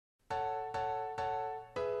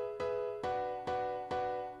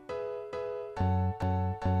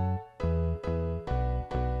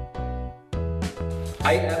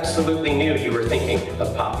I absolutely knew you were thinking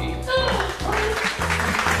of Poppy.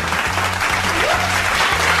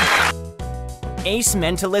 Ace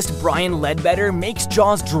mentalist Brian Ledbetter makes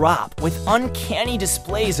jaws drop with uncanny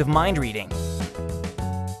displays of mind reading.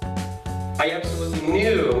 I absolutely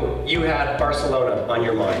knew you had Barcelona on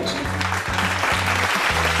your mind.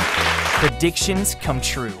 Predictions come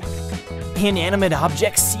true. Inanimate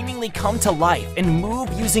objects seemingly come to life and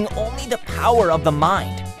move using only the power of the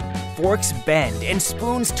mind. Forks bend and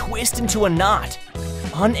spoons twist into a knot.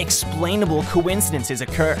 Unexplainable coincidences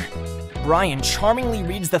occur. Brian charmingly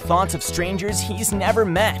reads the thoughts of strangers he's never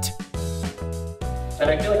met. And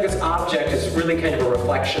I feel like this object is really kind of a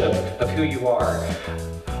reflection of who you are.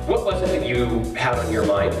 What was it that you had on your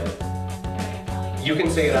mind? You can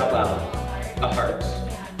say it out loud. A heart.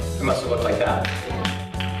 It must have looked like that.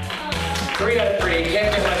 3 out of 3, can't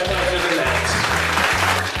get much closer than that.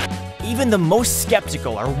 Even the most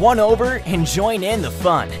skeptical are won over and join in the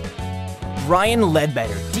fun. Brian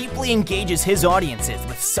Ledbetter deeply engages his audiences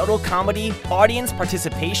with subtle comedy, audience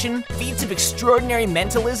participation, feats of extraordinary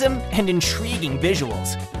mentalism, and intriguing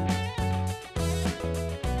visuals.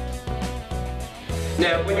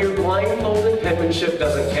 Now, when you're blindfolded, penmanship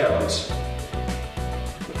doesn't count.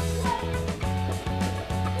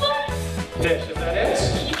 Dish, is that it?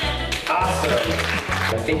 Awesome.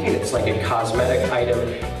 I'm thinking it's like a cosmetic item.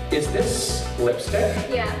 Is this lipstick?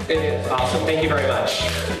 Yeah. It is. Awesome. Thank you very much.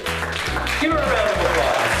 Give her a round of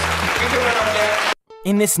applause. You can run on that.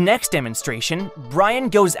 In this next demonstration, Brian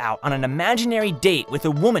goes out on an imaginary date with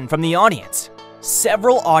a woman from the audience.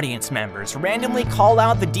 Several audience members randomly call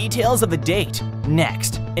out the details of the date.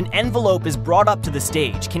 Next, an envelope is brought up to the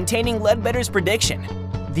stage containing Ledbetter's prediction.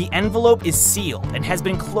 The envelope is sealed and has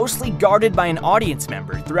been closely guarded by an audience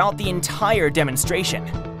member throughout the entire demonstration.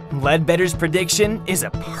 Ledbetter's prediction is a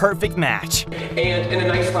perfect match. And in a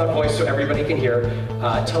nice loud voice so everybody can hear,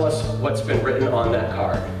 tell us what's been written on that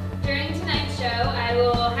card. During tonight's show, I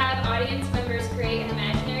will have audience members create an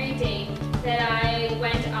imaginary date that I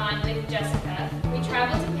went on with Jessica. We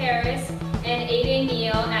traveled to Paris and ate a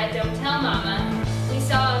meal at Don't Tell Mama. We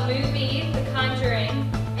saw a movie, The Conjuring,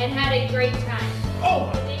 and had a great time.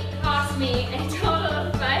 Oh! The date cost me a total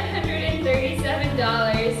of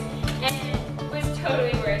 $537 and it was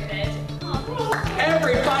totally worth it.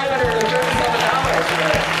 Every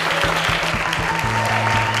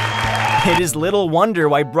 $537. It is little wonder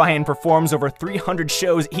why Brian performs over 300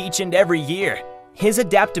 shows each and every year. His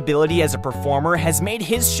adaptability as a performer has made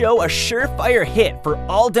his show a surefire hit for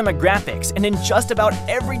all demographics and in just about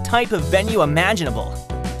every type of venue imaginable.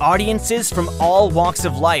 Audiences from all walks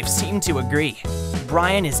of life seem to agree.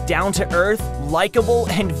 Brian is down-to-earth, likable,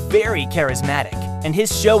 and very charismatic, and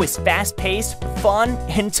his show is fast-paced, fun,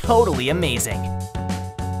 and totally amazing.